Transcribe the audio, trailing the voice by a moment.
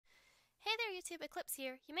YouTube, Eclipse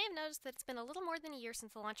here. You may have noticed that it's been a little more than a year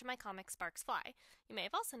since the launch of my comic, Sparks Fly. You may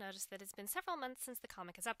have also noticed that it's been several months since the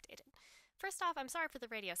comic is updated. First off, I'm sorry for the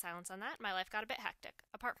radio silence on that. My life got a bit hectic.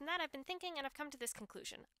 Apart from that, I've been thinking and I've come to this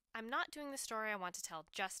conclusion. I'm not doing the story I want to tell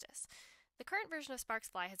justice. The current version of Sparks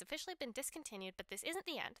Fly has officially been discontinued, but this isn't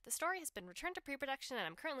the end. The story has been returned to pre-production, and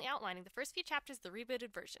I'm currently outlining the first few chapters of the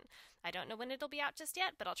rebooted version. I don't know when it'll be out just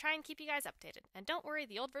yet, but I'll try and keep you guys updated. And don't worry,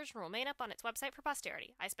 the old version will remain up on its website for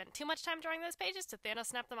posterity. I spent too much time drawing those pages to Thanos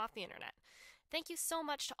snap them off the internet. Thank you so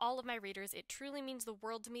much to all of my readers. It truly means the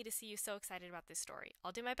world to me to see you so excited about this story.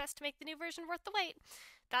 I'll do my best to make the new version worth the wait.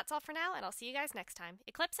 That's all for now, and I'll see you guys next time.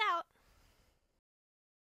 Eclipse out!